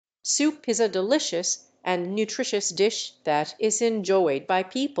Soup is a delicious and nutritious dish that is enjoyed by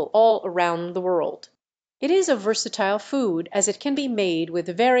people all around the world. It is a versatile food as it can be made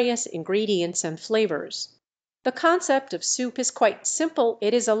with various ingredients and flavors. The concept of soup is quite simple.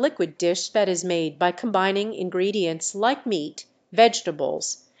 It is a liquid dish that is made by combining ingredients like meat,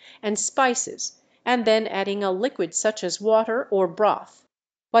 vegetables, and spices, and then adding a liquid such as water or broth.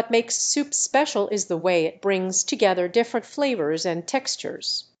 What makes soup special is the way it brings together different flavors and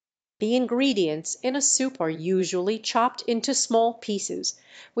textures. The ingredients in a soup are usually chopped into small pieces,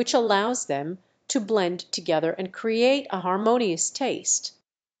 which allows them to blend together and create a harmonious taste.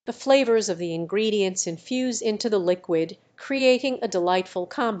 The flavors of the ingredients infuse into the liquid, creating a delightful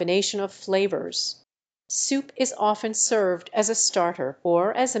combination of flavors. Soup is often served as a starter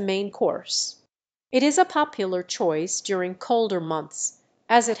or as a main course. It is a popular choice during colder months,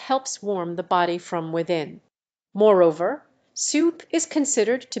 as it helps warm the body from within. Moreover, soup is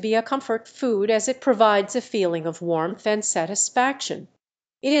considered to be a comfort food as it provides a feeling of warmth and satisfaction.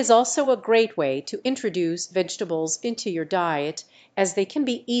 It is also a great way to introduce vegetables into your diet, as they can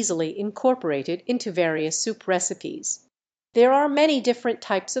be easily incorporated into various soup recipes. There are many different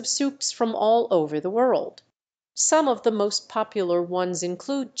types of soups from all over the world. Some of the most popular ones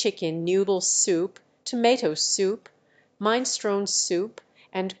include chicken noodle soup, tomato soup, minestrone soup,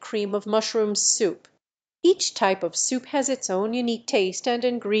 and cream of mushroom soup. Each type of soup has its own unique taste and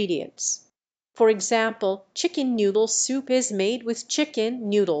ingredients. For example, chicken noodle soup is made with chicken,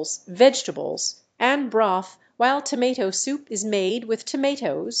 noodles, vegetables, and broth, while tomato soup is made with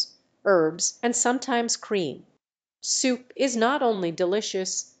tomatoes, herbs, and sometimes cream. Soup is not only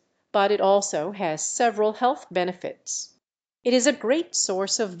delicious, but it also has several health benefits. It is a great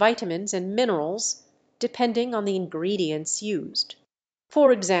source of vitamins and minerals, depending on the ingredients used.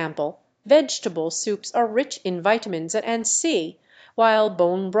 For example, vegetable soups are rich in vitamins and C, while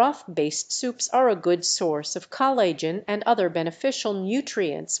bone broth-based soups are a good source of collagen and other beneficial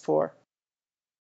nutrients for